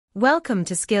Welcome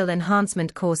to Skill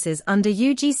Enhancement courses under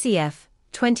UGCF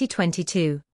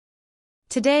 2022.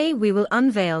 Today we will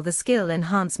unveil the Skill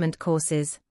Enhancement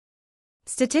courses.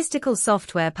 Statistical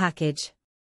Software Package.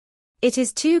 It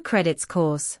is 2 credits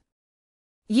course.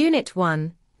 Unit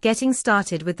 1, Getting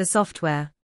Started with the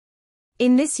Software.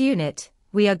 In this unit,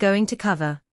 we are going to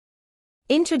cover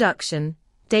Introduction,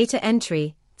 Data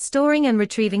Entry, Storing and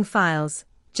Retrieving Files,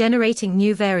 Generating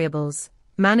New Variables,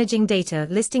 Managing Data,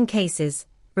 Listing Cases,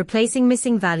 Replacing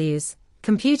missing values,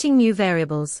 computing new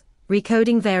variables,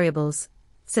 recoding variables,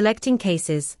 selecting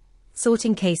cases,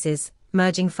 sorting cases,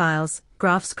 merging files,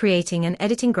 graphs, creating and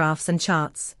editing graphs and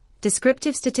charts,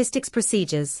 descriptive statistics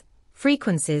procedures,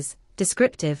 frequencies,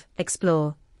 descriptive,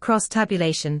 explore,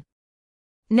 cross-tabulation.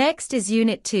 Next is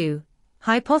Unit 2,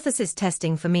 Hypothesis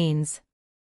Testing for Means.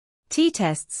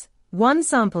 T-tests, one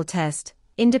sample test,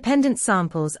 independent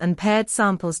samples and paired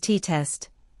samples t-test.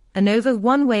 ANOVA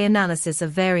one-way analysis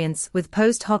of variance with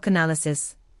post-hoc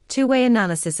analysis, two-way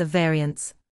analysis of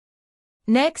variance.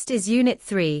 Next is Unit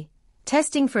 3,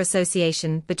 Testing for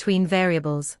Association between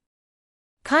Variables.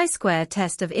 Chi-square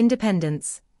test of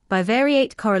independence,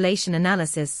 bivariate correlation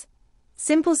analysis,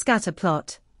 simple scatter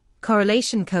plot,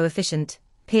 correlation coefficient,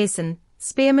 Pearson,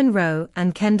 Spearman-Rowe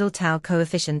and Kendall-Tau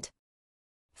coefficient.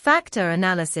 Factor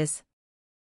analysis.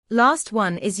 Last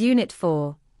one is Unit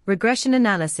 4, Regression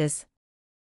analysis.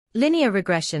 Linear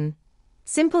regression,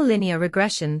 simple linear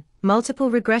regression,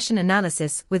 multiple regression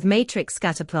analysis with matrix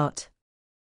scatterplot.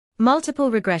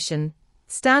 Multiple regression,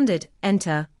 standard,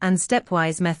 enter, and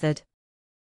stepwise method.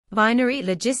 Binary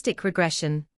logistic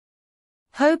regression.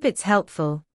 Hope it's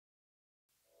helpful.